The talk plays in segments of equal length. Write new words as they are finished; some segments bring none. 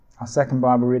Our second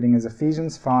Bible reading is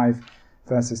Ephesians 5,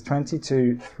 verses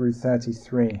 22 through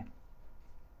 33.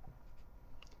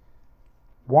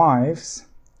 Wives,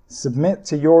 submit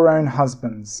to your own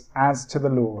husbands as to the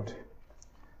Lord.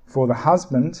 For the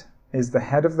husband is the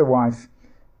head of the wife,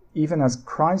 even as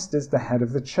Christ is the head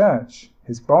of the church,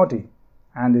 his body,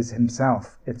 and is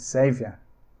himself its Saviour.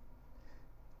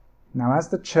 Now as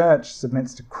the church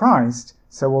submits to Christ,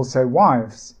 so also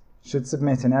wives should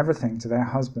submit in everything to their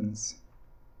husbands.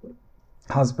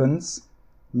 Husbands,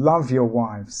 love your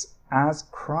wives as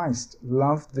Christ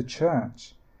loved the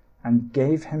church and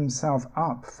gave himself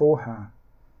up for her,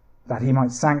 that he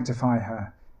might sanctify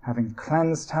her, having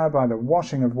cleansed her by the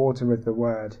washing of water with the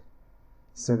word,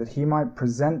 so that he might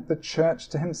present the church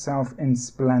to himself in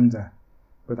splendour,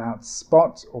 without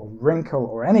spot or wrinkle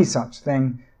or any such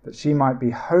thing, that she might be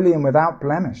holy and without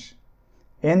blemish.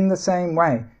 In the same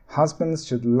way, husbands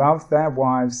should love their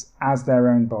wives as their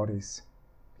own bodies.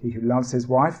 He who loves his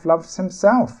wife loves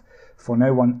himself, for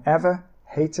no one ever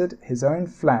hated his own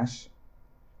flesh,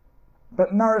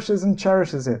 but nourishes and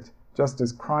cherishes it, just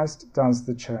as Christ does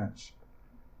the church,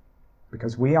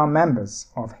 because we are members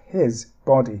of his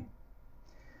body.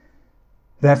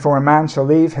 Therefore a man shall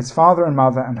leave his father and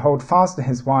mother and hold fast to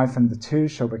his wife, and the two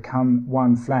shall become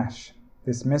one flesh.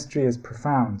 This mystery is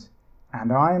profound,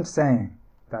 and I am saying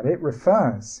that it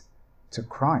refers to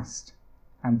Christ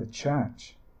and the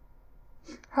church.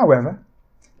 However,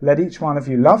 let each one of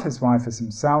you love his wife as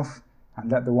himself,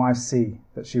 and let the wife see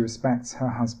that she respects her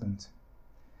husband.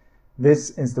 This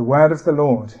is the word of the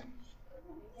Lord.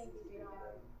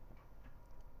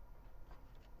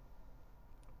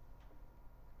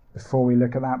 Before we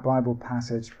look at that Bible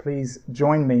passage, please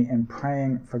join me in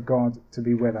praying for God to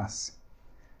be with us.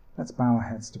 Let's bow our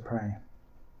heads to pray.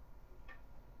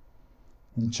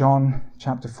 In John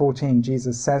chapter 14,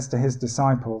 Jesus says to his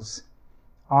disciples,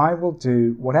 I will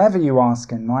do whatever you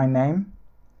ask in my name,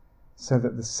 so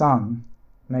that the Son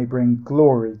may bring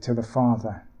glory to the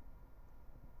Father.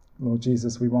 Lord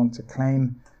Jesus, we want to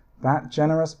claim that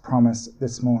generous promise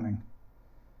this morning.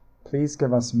 Please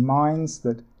give us minds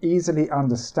that easily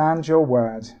understand your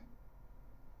word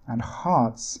and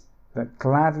hearts that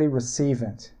gladly receive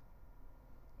it.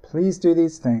 Please do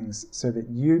these things so that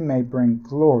you may bring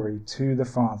glory to the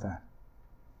Father.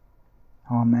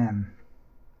 Amen.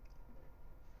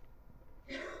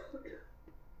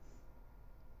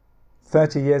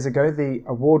 "30 years ago, the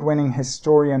award-winning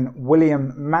historian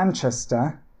William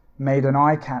Manchester made an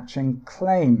eye-catching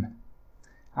claim.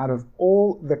 Out of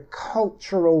all the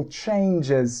cultural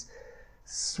changes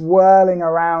swirling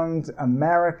around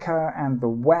America and the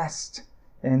West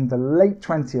in the late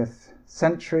 20th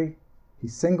century, he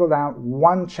singled out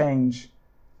one change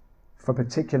for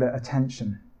particular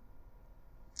attention.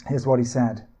 Here's what he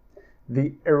said: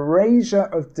 the erasure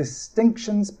of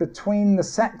distinctions between the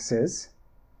sexes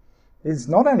is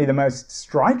not only the most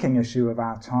striking issue of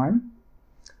our time,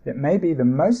 it may be the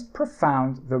most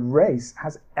profound the race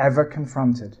has ever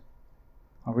confronted.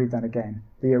 I'll read that again.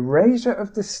 The erasure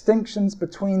of distinctions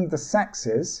between the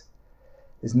sexes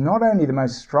is not only the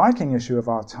most striking issue of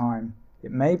our time,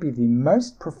 it may be the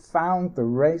most profound the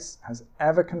race has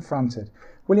ever confronted.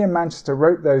 William Manchester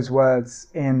wrote those words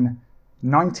in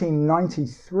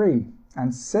 1993,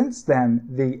 and since then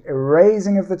the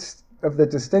erasing of the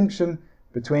distinction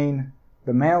between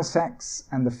the male sex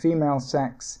and the female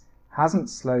sex hasn't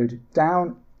slowed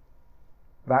down.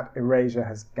 That erasure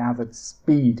has gathered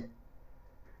speed.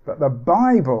 But the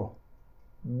Bible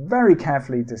very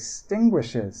carefully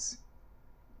distinguishes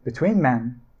between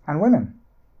men and women.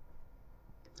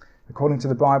 According to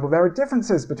the Bible, there are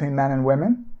differences between men and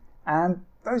women, and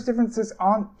those differences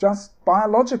aren't just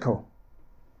biological.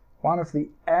 One of the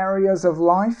areas of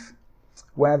life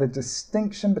where the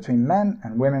distinction between men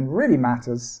and women really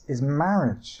matters is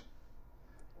marriage.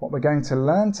 What we're going to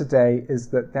learn today is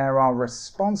that there are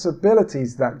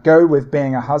responsibilities that go with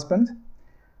being a husband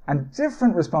and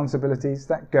different responsibilities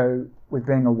that go with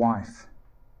being a wife.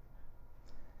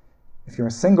 If you're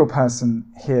a single person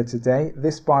here today,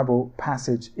 this Bible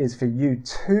passage is for you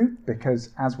too, because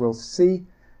as we'll see,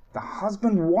 the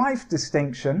husband-wife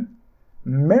distinction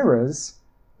mirrors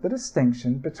the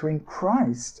distinction between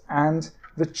Christ and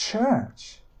the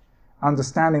church.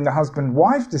 Understanding the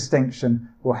husband-wife distinction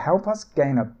will help us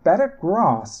gain a better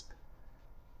grasp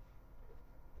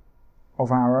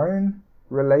of our own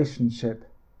relationship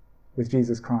with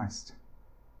Jesus Christ.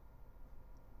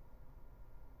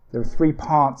 There are 3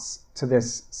 parts to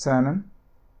this sermon,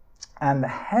 and the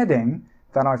heading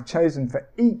that I've chosen for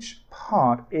each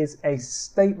part is a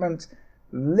statement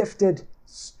lifted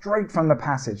straight from the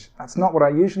passage. That's not what I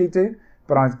usually do,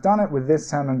 but I've done it with this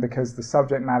sermon because the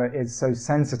subject matter is so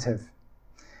sensitive.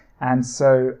 And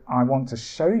so I want to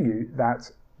show you that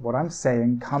what I'm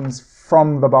saying comes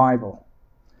from the Bible.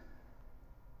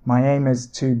 My aim is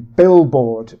to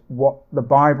billboard what the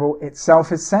Bible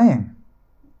itself is saying.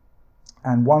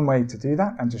 And one way to do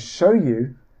that, and to show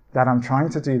you that I'm trying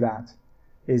to do that,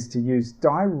 is to use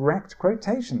direct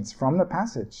quotations from the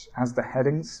passage as the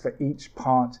headings for each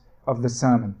part of the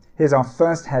sermon. Here's our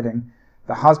first heading: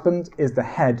 the husband is the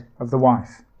head of the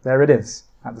wife. There it is,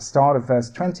 at the start of verse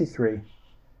 23.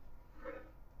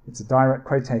 It's a direct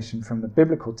quotation from the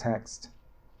biblical text.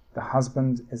 The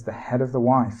husband is the head of the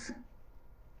wife.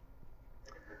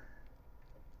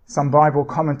 Some Bible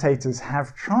commentators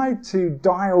have tried to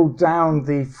dial down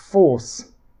the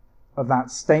force of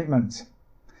that statement.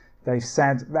 They've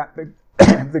said that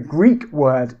the Greek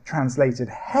word translated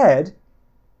head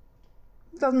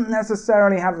doesn't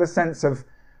necessarily have the sense of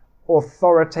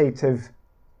authoritative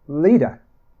leader.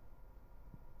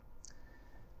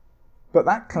 But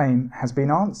that claim has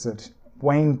been answered.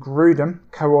 Wayne Grudem,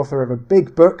 co-author of a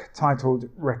big book titled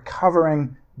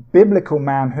Recovering Biblical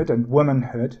Manhood and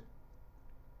Womanhood,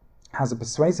 has a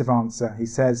persuasive answer. He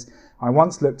says, I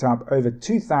once looked up over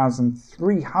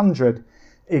 2,300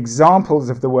 examples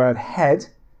of the word head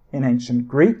in ancient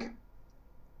Greek.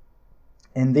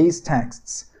 In these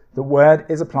texts, the word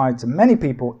is applied to many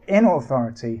people in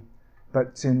authority,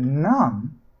 but to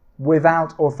none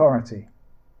without authority.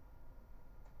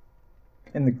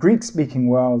 In the Greek-speaking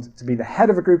world, to be the head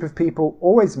of a group of people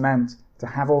always meant to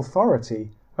have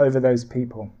authority over those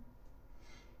people.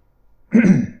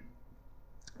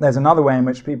 There's another way in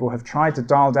which people have tried to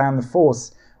dial down the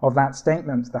force of that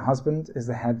statement: the husband is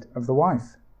the head of the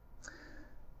wife.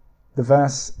 The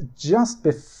verse just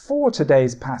before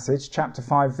today's passage, chapter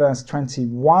 5, verse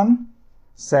 21,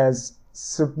 says,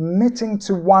 submitting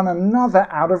to one another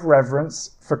out of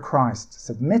reverence for Christ.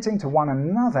 Submitting to one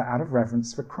another out of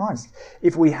reverence for Christ.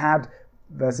 If we had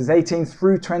verses 18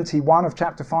 through 21 of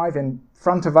chapter 5 in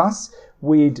front of us,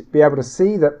 we'd be able to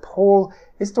see that Paul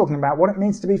is talking about what it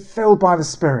means to be filled by the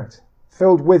Spirit,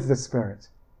 filled with the Spirit.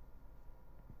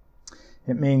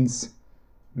 It means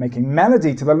making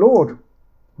melody to the Lord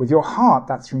with your heart.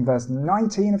 That's from verse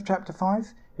 19 of chapter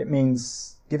 5. It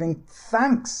means giving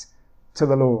thanks to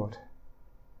the Lord,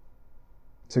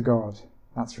 to God.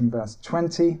 That's from verse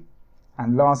 20.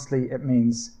 And lastly, it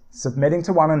means submitting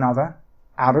to one another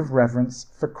out of reverence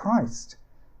for Christ.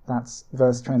 That's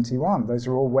verse 21. Those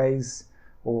are all ways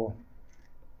or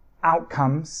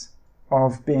outcomes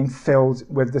of being filled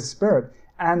with the Spirit.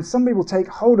 And some people take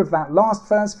hold of that last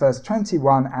verse, verse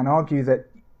 21, and argue that,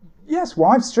 yes,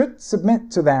 wives should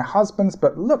submit to their husbands,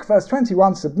 but look, verse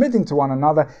 21, submitting to one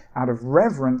another out of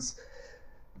reverence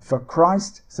for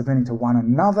Christ, submitting to one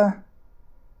another.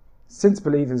 Since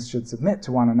believers should submit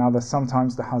to one another,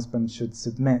 sometimes the husband should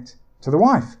submit to the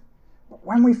wife. But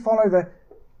when we follow the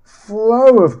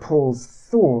flow of Paul's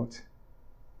thought,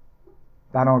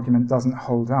 that argument doesn't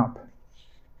hold up.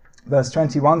 Verse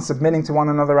 21, submitting to one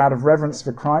another out of reverence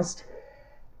for Christ,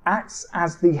 acts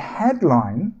as the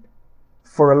headline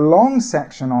for a long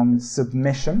section on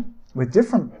submission, with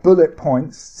different bullet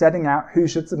points setting out who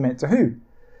should submit to who.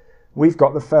 We've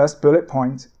got the first bullet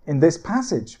point in this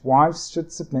passage: wives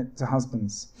should submit to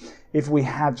husbands. If we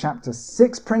had chapter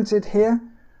 6 printed here,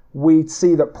 we'd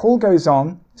see that Paul goes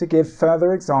on to give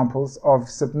further examples of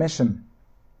submission.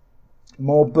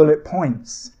 More bullet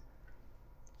points.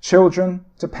 Children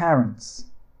to parents.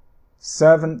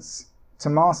 Servants to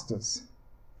masters.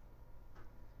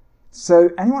 So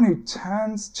anyone who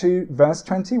turns to verse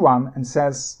 21 and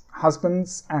says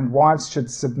husbands and wives should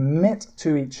submit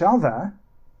to each other,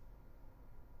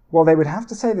 well, they would have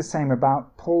to say the same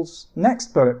about Paul's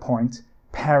next bullet point,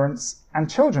 parents and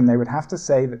children. They would have to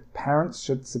say that parents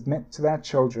should submit to their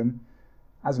children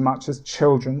as much as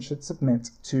children should submit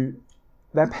to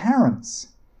their parents.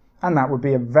 And that would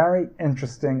be a very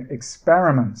interesting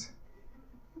experiment.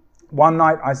 One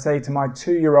night I say to my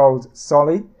 2-year-old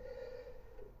Solly,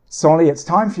 Solly, it's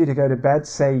time for you to go to bed.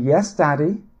 Say, yes,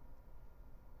 Daddy.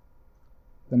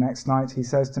 The next night he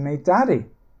says to me, Daddy,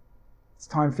 it's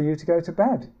time for you to go to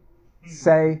bed.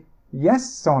 Say,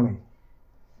 yes, Solly.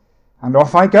 And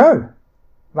off I go.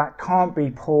 That can't be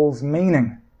Paul's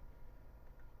meaning.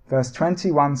 Verse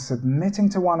 21, submitting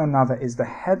to one another, is the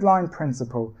headline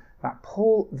principle that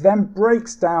Paul then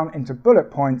breaks down into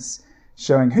bullet points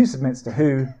showing who submits to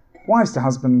who: wives to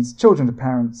husbands, children to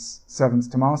parents, servants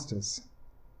to masters.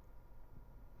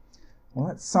 Well,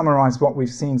 let's summarize what we've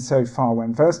seen so far.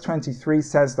 When verse 23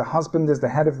 says the husband is the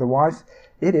head of the wife,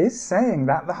 it is saying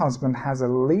that the husband has a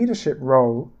leadership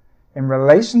role in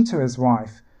relation to his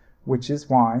wife, which is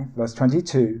why, verse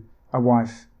 22, a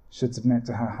wife should submit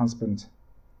to her husband.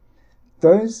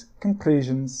 Those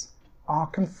conclusions are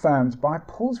confirmed by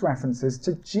Paul's references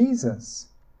to Jesus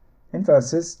in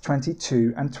verses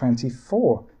 22 and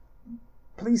 24.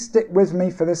 Please stick with me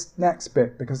for this next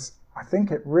bit, because I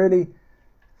think it really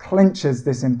clinches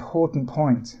this important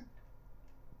point.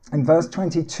 In verse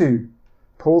 22,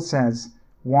 Paul says,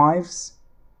 "Wives,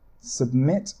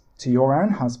 submit to your own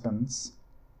husbands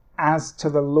as to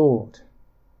the Lord."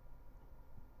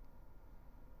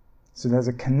 So there's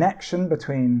a connection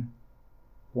between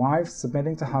wives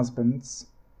submitting to husbands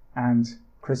and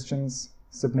Christians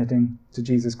submitting to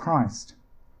Jesus Christ.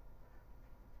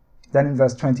 Then in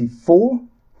verse 24,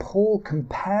 Paul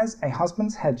compares a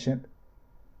husband's headship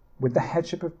with the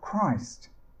headship of Christ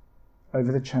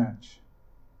over the church.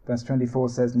 Verse 24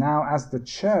 says, "Now as the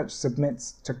church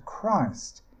submits to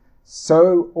Christ,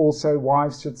 so also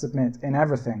wives should submit in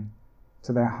everything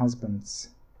to their husbands."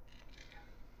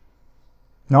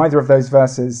 Neither of those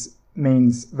verses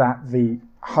means that the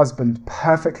husband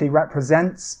perfectly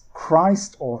represents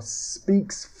Christ or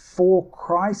speaks for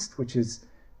Christ, which is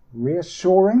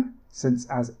reassuring, since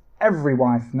as every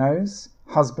wife knows,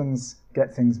 husbands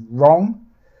get things wrong,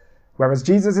 whereas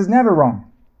Jesus is never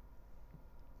wrong.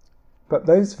 But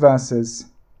those verses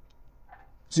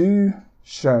do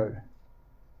show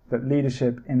that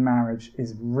leadership in marriage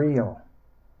is real,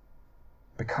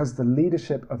 because the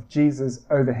leadership of Jesus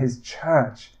over his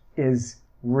church is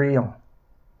real.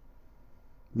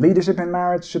 Leadership in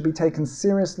marriage should be taken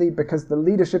seriously because the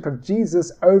leadership of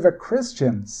Jesus over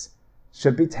Christians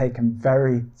should be taken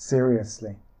very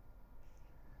seriously.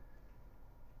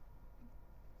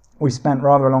 We spent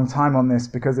rather a long time on this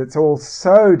because it's all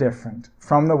so different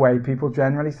from the way people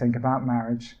generally think about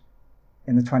marriage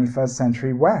in the 21st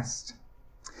century West.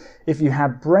 If you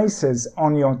had braces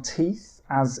on your teeth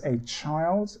as a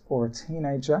child or a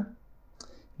teenager,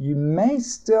 you may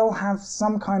still have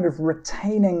some kind of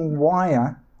retaining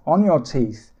wire on your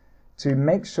teeth to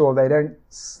make sure they don't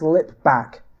slip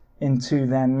back into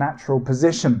their natural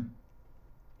position.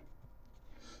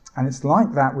 And it's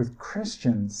like that with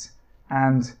Christians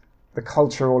and the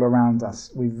culture all around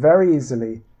us. We very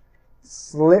easily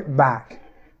slip back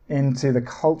into the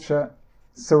culture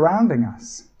surrounding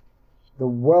us, the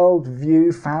world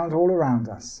view found all around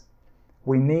us.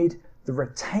 We need the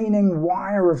retaining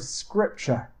wire of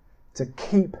Scripture to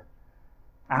keep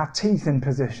our teeth in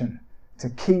position, to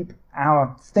keep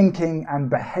our thinking and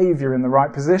behavior in the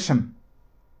right position.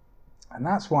 And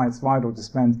that's why it's vital to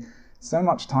spend so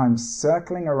much time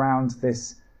circling around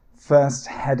this first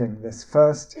heading, this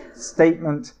first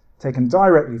statement taken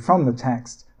directly from the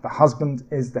text: the husband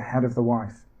is the head of the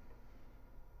wife.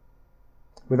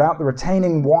 Without the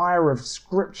retaining wire of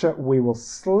Scripture, we will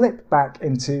slip back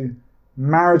into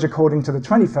marriage according to the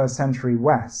 21st century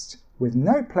West, with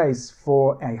no place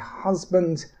for a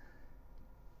husband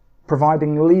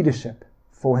providing leadership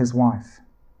for his wife.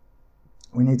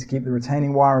 We need to keep the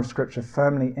retaining wire of Scripture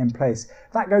firmly in place.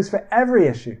 That goes for every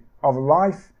issue of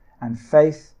life and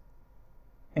faith,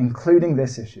 including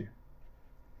this issue.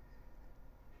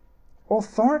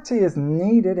 Authority is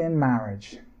needed in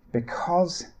marriage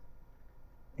because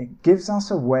it gives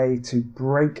us a way to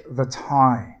break the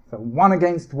tie, the one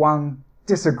against one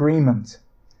disagreement.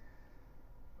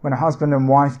 When a husband and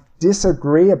wife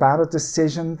disagree about a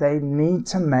decision they need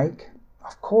to make,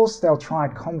 of course they'll try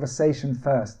conversation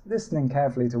first, listening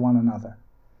carefully to one another.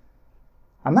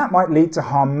 And that might lead to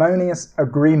harmonious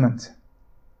agreement.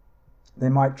 They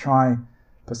might try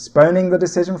postponing the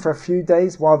decision for a few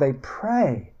days while they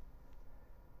pray.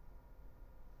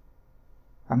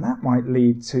 And that might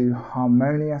lead to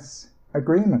harmonious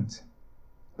agreement.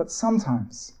 But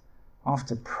sometimes,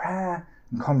 after prayer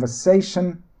and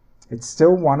conversation, it's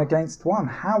still one against one.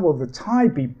 How will the tie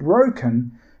be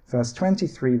broken? Verse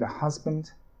 23, the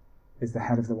husband is the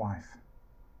head of the wife.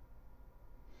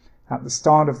 At the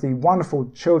start of the wonderful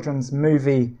children's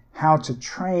movie, How to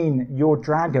Train Your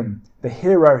Dragon, the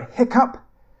hero Hiccup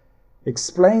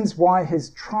explains why his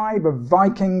tribe of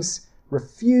Vikings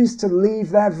refused to leave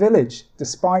their village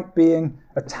despite being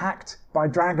attacked by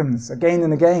dragons again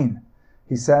and again.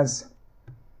 He says,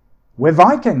 "We're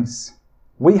Vikings.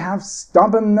 We have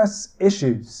stubbornness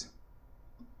issues."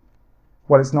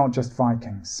 Well, it's not just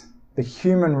Vikings. The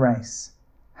human race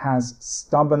has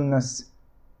stubbornness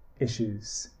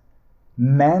issues.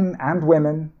 Men and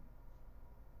women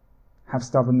have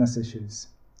stubbornness issues.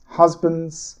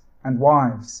 Husbands and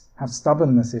wives have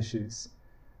stubbornness issues.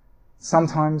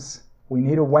 Sometimes we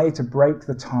need a way to break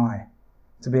the tie,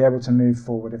 to be able to move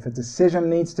forward. If a decision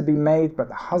needs to be made but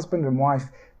the husband and wife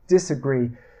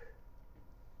disagree,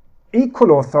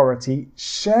 equal authority,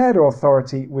 shared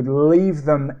authority, would leave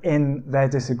them in their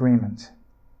disagreement.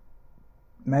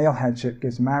 Male headship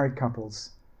gives married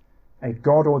couples a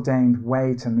God-ordained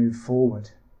way to move forward.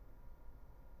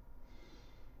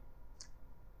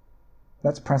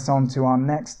 Let's press on to our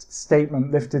next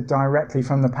statement lifted directly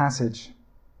from the passage.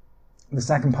 The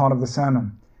second part of the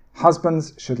sermon.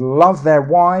 Husbands should love their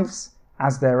wives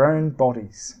as their own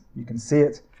bodies. You can see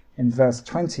it in verse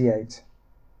 28.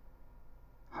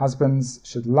 Husbands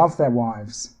should love their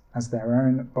wives as their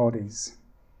own bodies.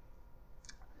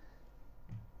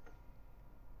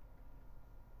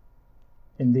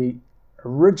 In the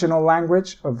original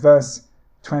language of verse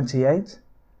 28,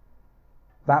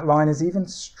 that line is even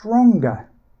stronger.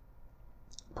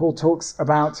 Paul talks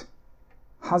about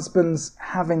husbands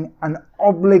having an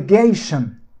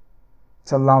obligation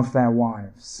to love their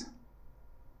wives.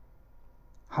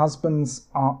 Husbands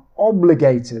are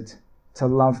obligated to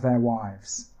love their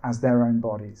wives as their own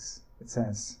bodies, it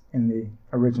says in the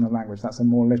original language. That's a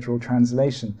more literal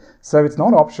translation. So it's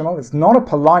not optional, it's not a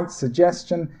polite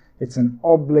suggestion, it's an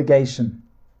obligation.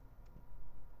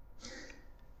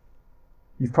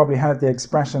 You've probably heard the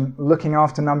expression looking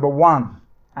after number one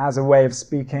as a way of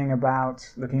speaking about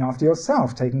looking after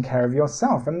yourself, taking care of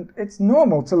yourself. And it's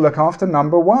normal to look after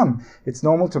number one. It's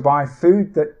normal to buy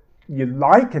food that you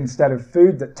like instead of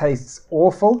food that tastes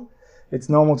awful. It's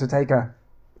normal to take a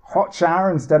hot shower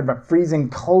instead of a freezing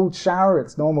cold shower.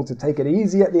 It's normal to take it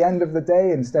easy at the end of the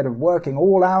day instead of working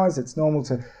all hours. It's normal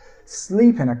to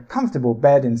sleep in a comfortable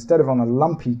bed instead of on a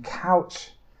lumpy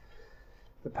couch.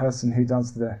 The person who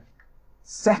does the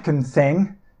second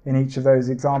thing in each of those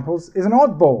examples is an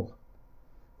oddball.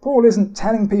 Paul isn't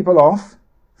telling people off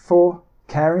for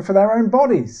caring for their own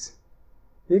bodies.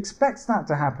 He expects that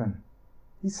to happen.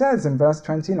 He says in verse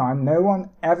 29, no one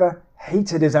ever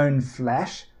hated his own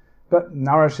flesh, but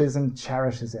nourishes and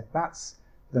cherishes it. That's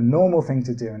the normal thing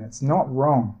to do, and it's not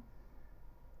wrong.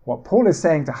 What Paul is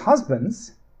saying to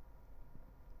husbands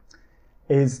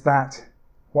is that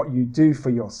what you do for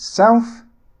yourself,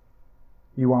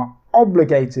 you are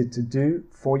obligated to do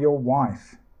for your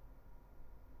wife.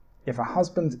 If a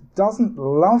husband doesn't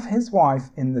love his wife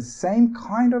in the same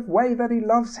kind of way that he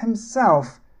loves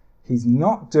himself, he's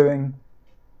not doing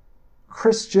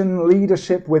Christian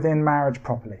leadership within marriage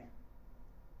properly.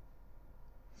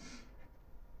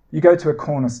 You go to a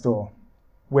corner store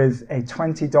with a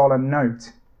 $20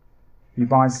 note. You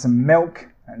buy some milk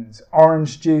and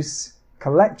orange juice,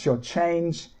 collect your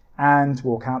change, and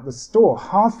walk out the store.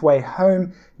 Halfway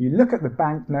home, you look at the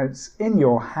banknotes in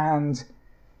your hand.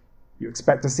 You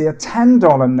expect to see a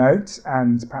 $10 note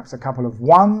and perhaps a couple of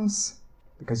ones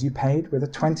because you paid with a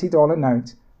 $20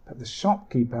 note, but the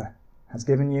shopkeeper has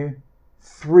given you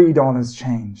 $3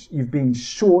 change. You've been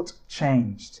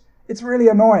short-changed. It's really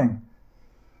annoying.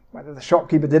 Whether the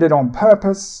shopkeeper did it on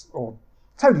purpose or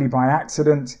totally by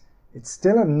accident, it's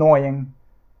still annoying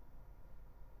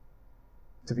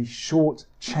to be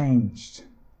short-changed.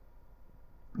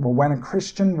 Well, when a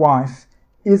Christian wife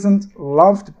isn't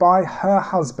loved by her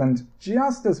husband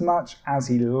just as much as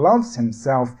he loves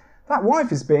himself, that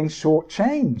wife is being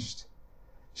short-changed.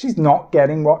 She's not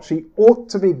getting what she ought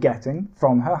to be getting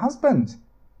from her husband.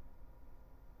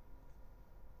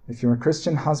 If you're a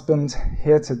Christian husband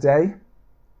here today,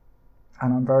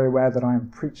 and I'm very aware that I am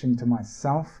preaching to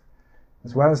myself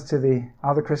as well as to the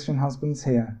other Christian husbands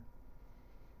here,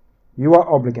 you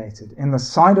are obligated in the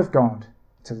sight of God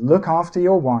to look after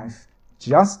your wife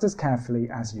just as carefully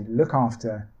as you look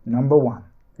after number one,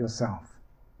 yourself.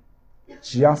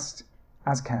 Just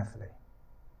as carefully.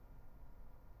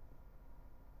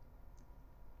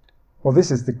 Well,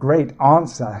 this is the great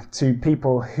answer to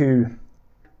people who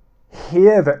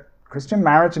hear that Christian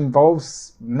marriage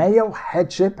involves male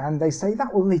headship and they say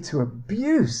that will lead to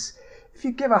abuse. If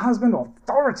you give a husband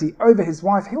authority over his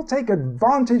wife, he'll take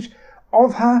advantage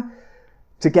of her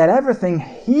to get everything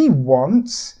he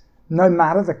wants, no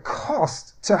matter the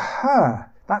cost to her.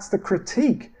 That's the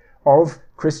critique of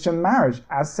Christian marriage,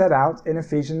 as set out in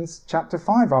Ephesians chapter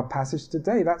 5, our passage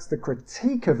today. That's the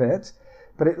critique of it,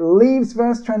 but it leaves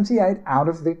verse 28 out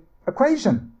of the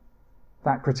equation,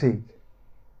 that critique.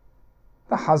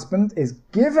 The husband is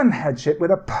given headship with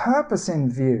a purpose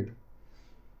in view,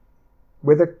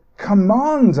 with a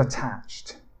command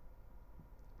attached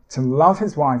to love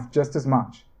his wife just as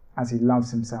much as he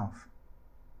loves himself.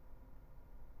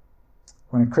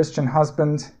 When a Christian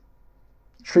husband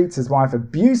treats his wife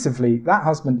abusively, that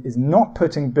husband is not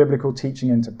putting biblical teaching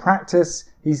into practice.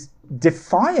 He's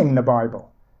defying the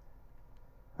Bible.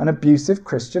 An abusive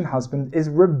Christian husband is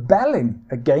rebelling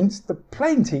against the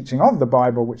plain teaching of the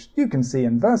Bible, which you can see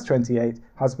in verse 28.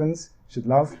 Husbands should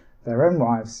love their own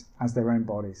wives as their own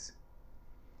bodies.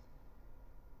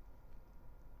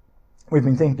 We've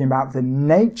been thinking about the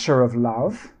nature of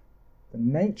love, the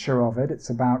nature of it. It's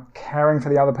about caring for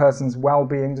the other person's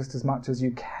well-being just as much as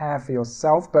you care for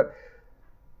yourself. But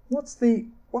what's the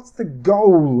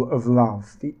goal of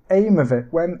love, the aim of it?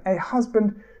 When a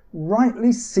husband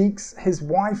rightly seeks his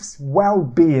wife's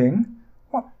well-being,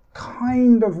 what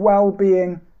kind of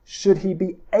well-being should he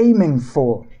be aiming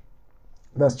for?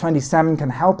 Verse 27 can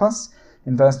help us.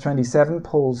 In verse 27,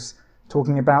 Paul's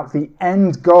talking about the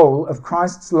end goal of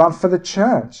Christ's love for the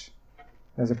church.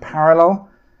 There's a parallel,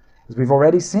 as we've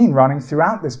already seen, running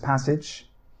throughout this passage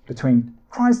between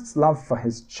Christ's love for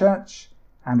his church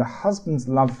and a husband's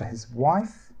love for his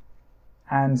wife.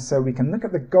 And so we can look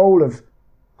at the goal of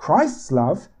Christ's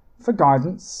love for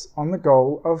guidance on the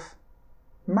goal of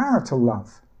marital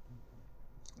love.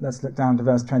 Let's look down to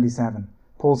verse 27.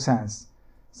 Paul says,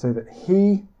 so that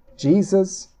he,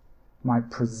 Jesus,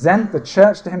 might present the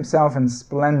church to himself in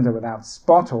splendor, without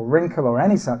spot or wrinkle or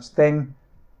any such thing,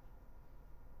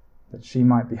 that she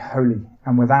might be holy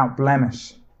and without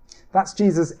blemish. That's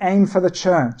Jesus' aim for the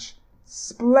church.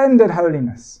 Splendid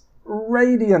holiness,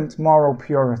 radiant moral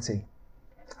purity.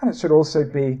 And it should also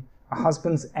be a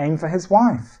husband's aim for his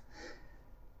wife.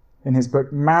 In his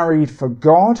book Married for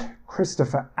God,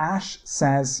 Christopher Ash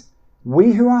says,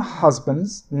 we who are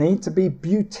husbands need to be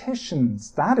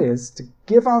beauticians, that is, to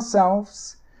give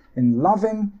ourselves in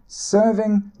loving,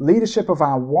 serving leadership of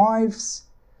our wives,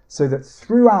 so that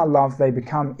through our love they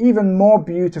become even more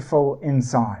beautiful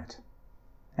inside.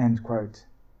 End quote.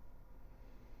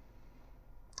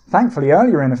 Thankfully,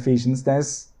 earlier in Ephesians,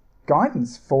 there's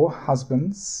guidance for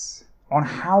husbands on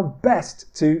how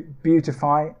best to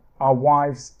beautify our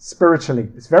wives spiritually.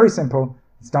 It's very simple.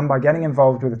 It's done by getting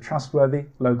involved with a trustworthy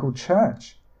local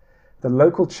church. The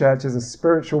local church is a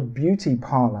spiritual beauty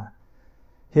parlor.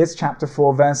 Here's chapter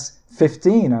 4, verse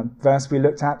 15, a verse we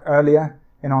looked at earlier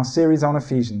in our series on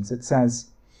Ephesians. It says,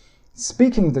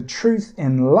 speaking the truth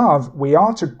in love, we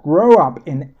are to grow up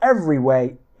in every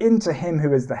way into him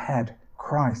who is the head,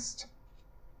 Christ.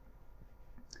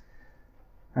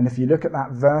 And if you look at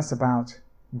that verse about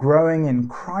growing in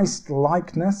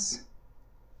Christ-likeness,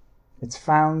 it's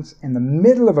found in the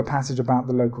middle of a passage about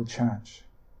the local church.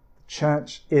 The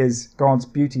church is God's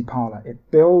beauty parlor.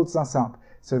 It builds us up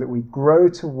so that we grow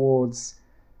towards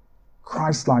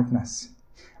Christ-likeness.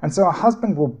 And so a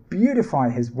husband will beautify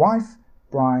his wife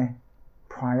by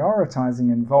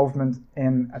prioritizing involvement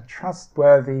in a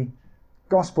trustworthy,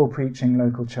 gospel-preaching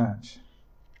local church.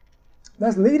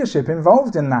 There's leadership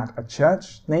involved in that. A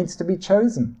church needs to be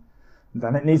chosen.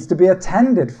 Then it needs to be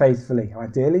attended faithfully,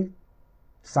 ideally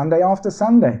Sunday after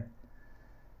Sunday.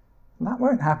 That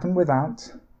won't happen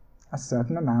without a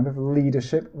certain amount of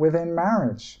leadership within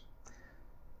marriage.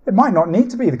 It might not need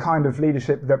to be the kind of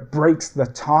leadership that breaks the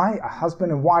tie. A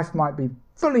husband and wife might be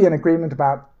fully in agreement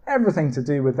about everything to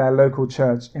do with their local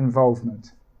church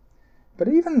involvement. But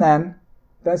even then,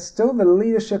 there's still the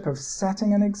leadership of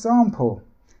setting an example,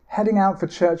 heading out for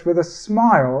church with a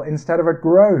smile instead of a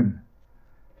groan.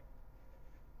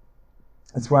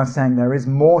 It's worth saying there is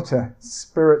more to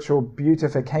spiritual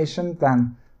beautification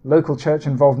than local church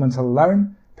involvement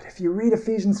alone. But if you read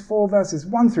Ephesians 4 verses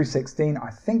 1 through 16, I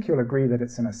think you'll agree that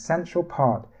it's an essential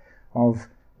part of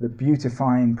the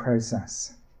beautifying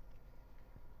process.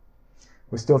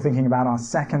 We're still thinking about our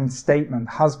second statement.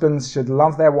 Husbands should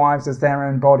love their wives as their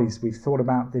own bodies. We've thought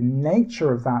about the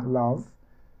nature of that love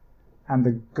and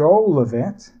the goal of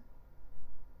it.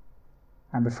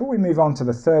 And before we move on to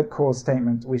the third core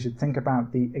statement, we should think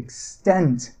about the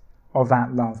extent of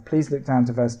that love. Please look down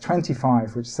to verse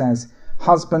 25, which says,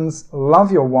 husbands,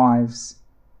 love your wives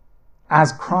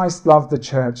as Christ loved the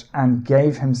church and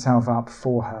gave himself up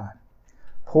for her.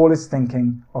 Paul is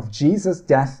thinking of Jesus'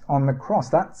 death on the cross.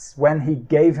 That's when he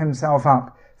gave himself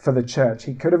up for the church.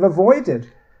 He could have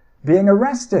avoided being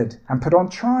arrested and put on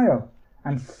trial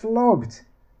and flogged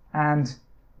and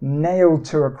nailed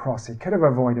to a cross. He could have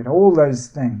avoided all those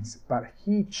things, but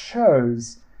he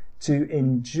chose to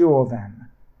endure them,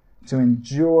 to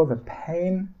endure the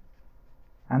pain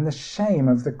and the shame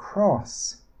of the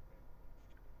cross.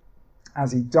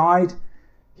 As he died,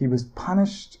 he was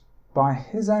punished by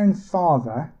his own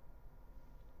Father,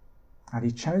 and he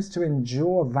chose to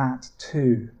endure that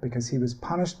too, because he was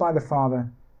punished by the Father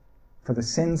for the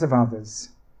sins of others,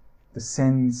 the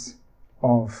sins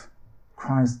of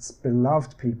Christ's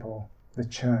beloved people, the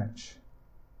church.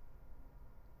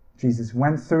 Jesus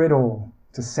went through it all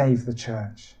to save the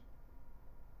church.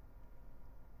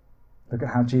 Look at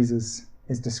how Jesus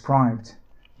is described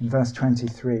in verse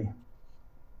 23.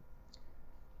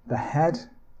 The head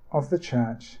of the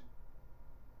church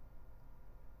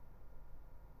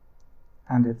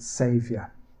and its Saviour.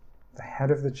 The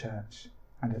head of the church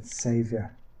and its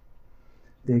Saviour.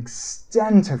 The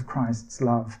extent of Christ's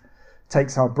love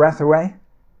takes our breath away,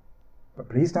 but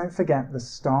please don't forget the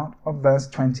start of verse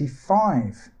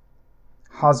 25.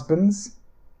 Husbands,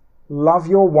 love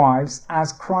your wives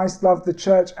as Christ loved the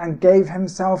church and gave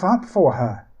himself up for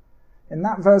her. In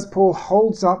that verse, Paul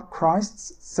holds up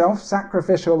Christ's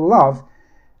self-sacrificial love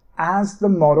as the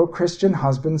model Christian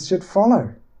husbands should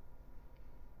follow.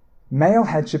 Male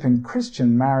headship in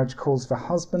Christian marriage calls for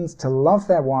husbands to love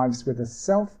their wives with a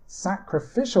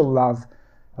self-sacrificial love,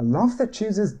 a love that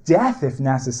chooses death if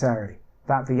necessary,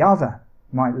 that the other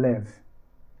might live.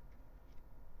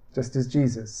 Just as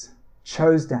Jesus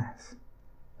chose death,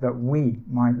 that we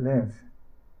might live.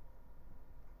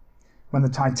 When the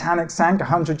Titanic sank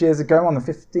 100 years ago on the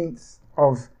 15th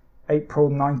of April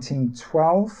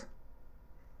 1912,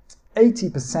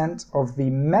 80% of the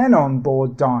men on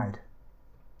board died,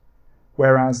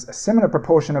 whereas a similar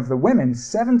proportion of the women,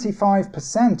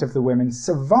 75% of the women,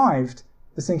 survived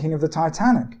the sinking of the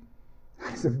Titanic.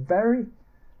 That is a very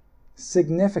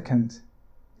significant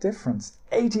difference.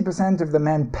 80% of the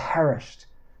men perished.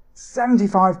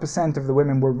 75% of the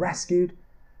women were rescued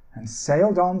and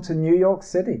sailed on to New York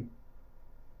City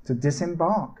to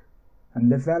disembark and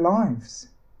live their lives.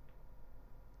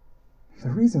 The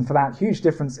reason for that huge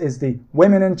difference is the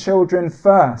women and children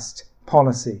first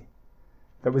policy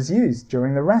that was used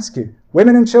during the rescue.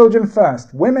 Women and children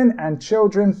first. Women and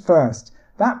children first.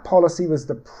 That policy was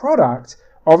the product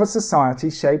of a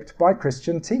society shaped by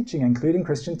Christian teaching, including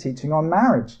Christian teaching on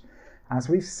marriage. As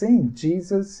we've seen,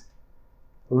 Jesus'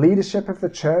 leadership of the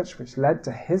church, which led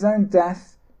to his own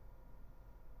death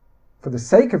for the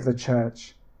sake of the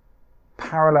church,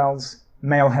 parallels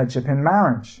male headship in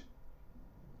marriage.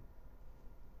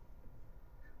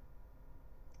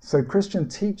 So Christian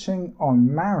teaching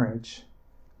on marriage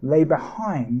lay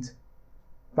behind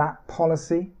that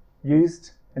policy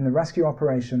used in the rescue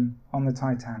operation on the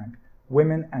Titanic.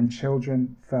 Women and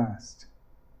children first.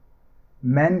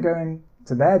 Men going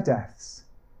to their deaths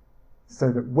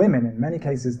so that women, in many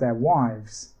cases their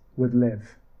wives, would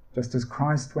live, just as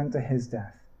Christ went to his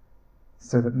death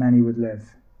so that many would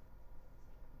live.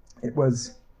 It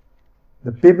was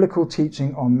the biblical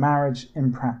teaching on marriage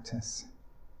in practice.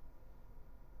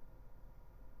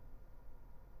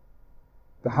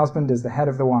 The husband is the head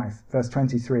of the wife, verse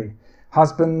 23.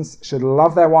 Husbands should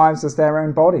love their wives as their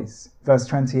own bodies, verse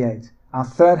 28. Our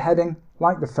third heading,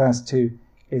 like the first two,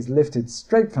 is lifted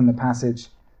straight from the passage.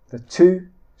 The two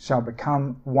shall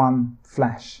become one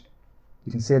flesh.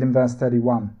 You can see it in verse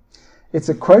 31. It's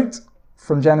a quote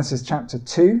from Genesis chapter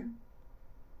 2,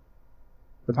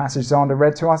 the passage Zander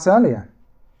read to us earlier.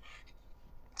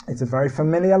 It's a very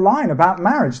familiar line about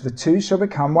marriage. The two shall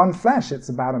become one flesh. It's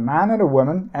about a man and a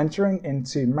woman entering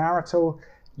into marital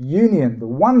union, the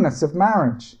oneness of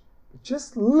marriage. But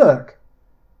just look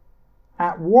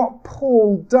at what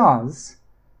Paul does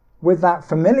with that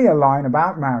familiar line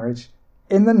about marriage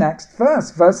in the next verse,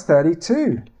 verse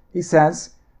 32. He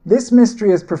says, this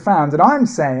mystery is profound, and I'm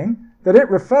saying that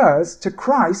it refers to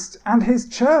Christ and his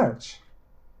church.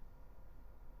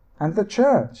 And the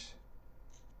church.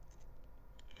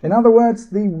 In other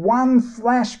words, the one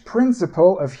flesh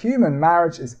principle of human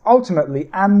marriage is ultimately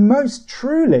and most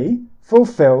truly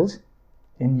fulfilled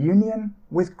in union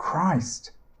with Christ.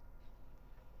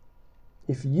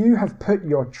 If you have put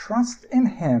your trust in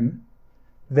him,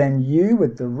 then you,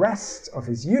 with the rest of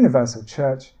his universal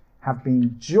church, have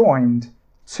been joined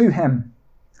to him.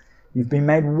 You've been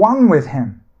made one with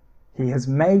him. He has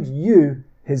made you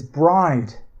his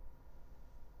bride.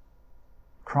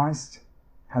 Christ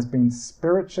has been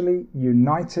spiritually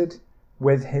united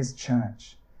with his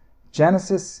church.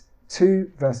 Genesis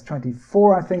 2 verse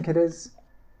 24, I think it is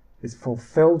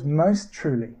fulfilled most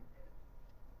truly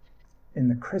in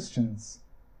the Christian's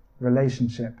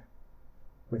relationship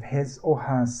with his or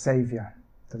her Saviour,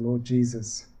 the Lord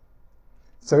Jesus.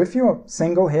 So if you're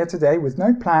single here today with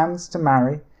no plans to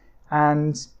marry,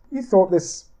 and you thought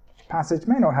this passage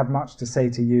may not have much to say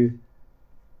to you,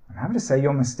 I'm happy to say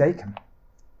you're mistaken.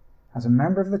 As a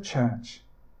member of the church,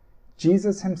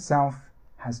 Jesus himself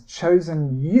has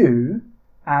chosen you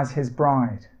as his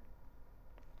bride.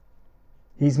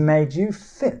 He's made you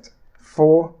fit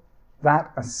for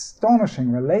that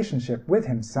astonishing relationship with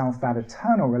himself, that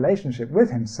eternal relationship with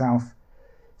himself,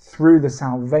 through the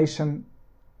salvation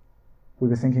we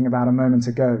were thinking about a moment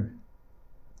ago.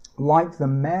 Like the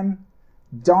men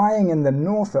dying in the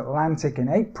North Atlantic in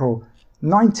April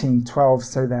 1912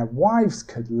 so their wives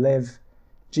could live,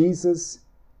 Jesus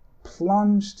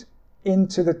plunged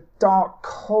into the dark,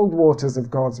 cold waters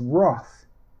of God's wrath.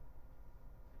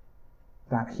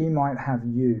 that he might have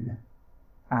you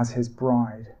as his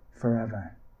bride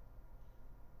forever.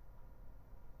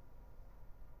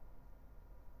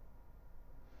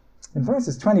 In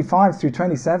verses 25 through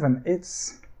 27,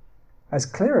 it's as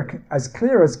clear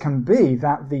as can be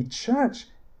that the church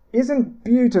isn't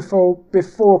beautiful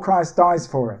before Christ dies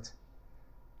for it.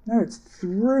 No, it's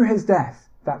through his death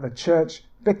that the church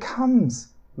becomes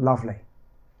lovely.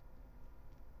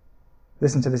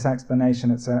 Listen to this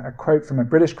explanation. It's a quote from a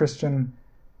British Christian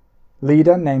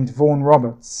leader named Vaughan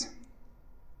Roberts.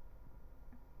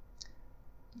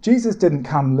 Jesus didn't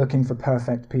come looking for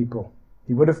perfect people.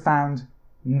 He would have found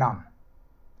none.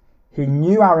 He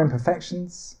knew our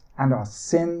imperfections and our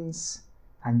sins,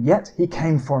 and yet he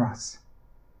came for us.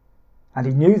 And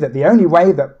he knew that the only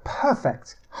way that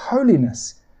perfect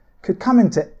holiness could come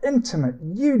into intimate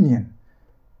union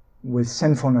with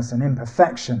sinfulness and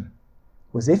imperfection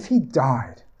was if he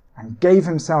died and gave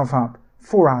himself up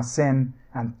for our sin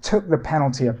and took the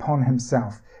penalty upon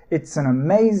himself. It's an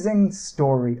amazing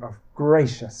story of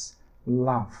gracious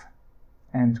love.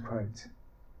 End quote.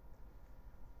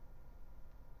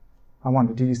 I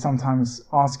wonder, do you sometimes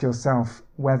ask yourself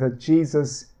whether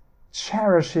Jesus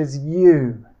cherishes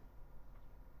you?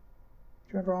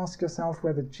 Do you ever ask yourself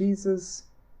whether Jesus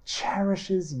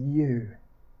cherishes you?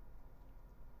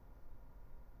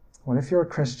 Well, if you're a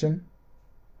Christian,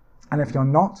 and if you're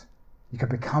not, you could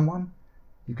become one.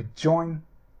 You could join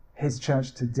his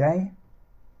church today.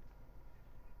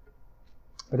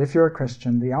 But if you're a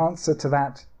Christian, the answer to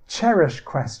that cherish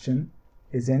question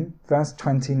is in verse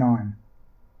 29.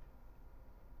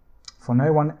 For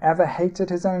no one ever hated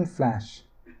his own flesh,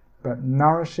 but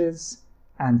nourishes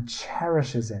and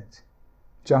cherishes it,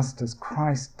 just as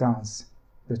Christ does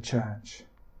the church.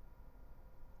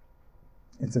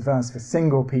 It's a verse for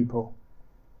single people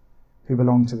who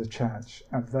belong to the church,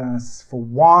 a verse for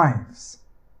wives,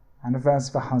 and a verse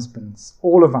for husbands.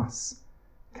 All of us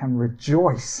can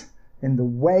rejoice in the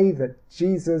way that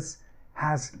Jesus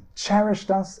has cherished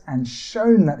us and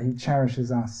shown that he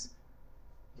cherishes us.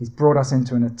 He's brought us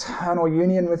into an eternal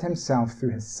union with himself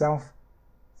through his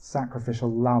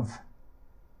self-sacrificial love.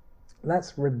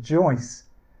 Let's rejoice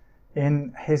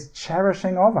in his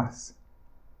cherishing of us.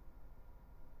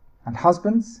 And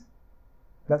husbands,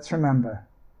 let's remember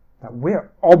that we're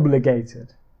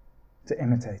obligated to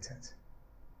imitate it.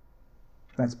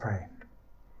 Let's pray.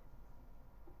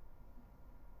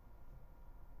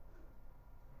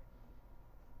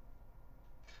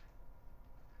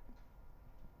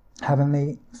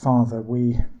 Heavenly Father,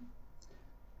 we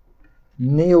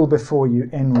kneel before you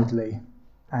inwardly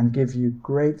and give you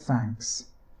great thanks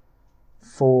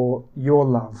for your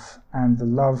love and the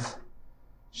love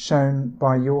shown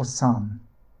by your Son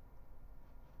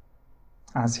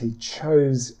as he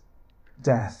chose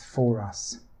death for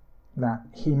us, that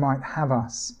he might have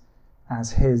us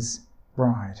as his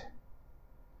bride.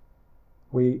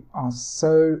 We are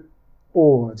so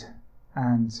awed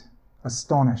and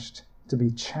astonished to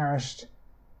be cherished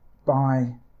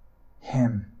by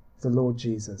him, the Lord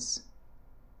Jesus.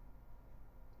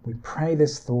 We pray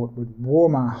this thought would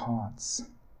warm our hearts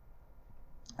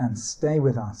and stay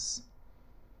with us.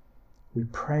 We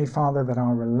pray, Father, that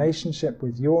our relationship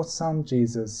with your Son,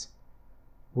 Jesus,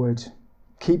 would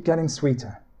keep getting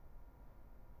sweeter.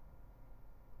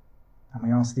 And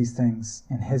we ask these things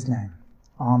in his name.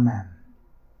 Amen.